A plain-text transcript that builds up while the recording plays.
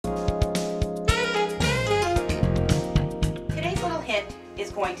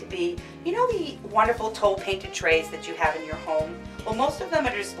going to be, you know the wonderful toe painted trays that you have in your home? Well, most of them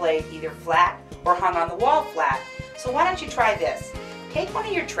are displayed either flat or hung on the wall flat. So why don't you try this? Take one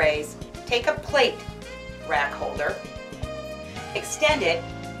of your trays, take a plate rack holder, extend it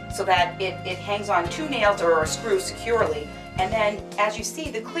so that it hangs on 2 nails or a screw securely, and then as you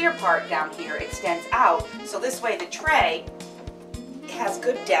see, the clear part down here extends out, so this way the tray has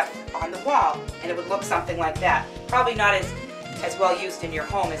good depth on the wall, and it would look something like that. Probably not as well used in your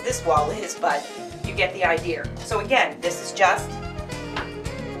home as this wall is, but you get the idea. So again, this is just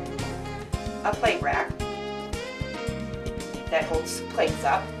a plate rack that holds plates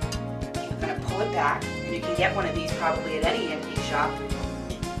up. You're going to pull it back, and you can get one of these probably at any antique shop.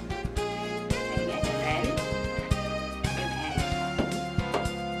 Hang it, and then you hang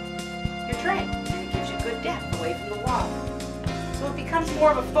your tray, and it gives you good depth away from the wall. So it becomes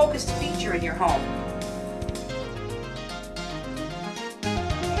more of a focused feature in your home.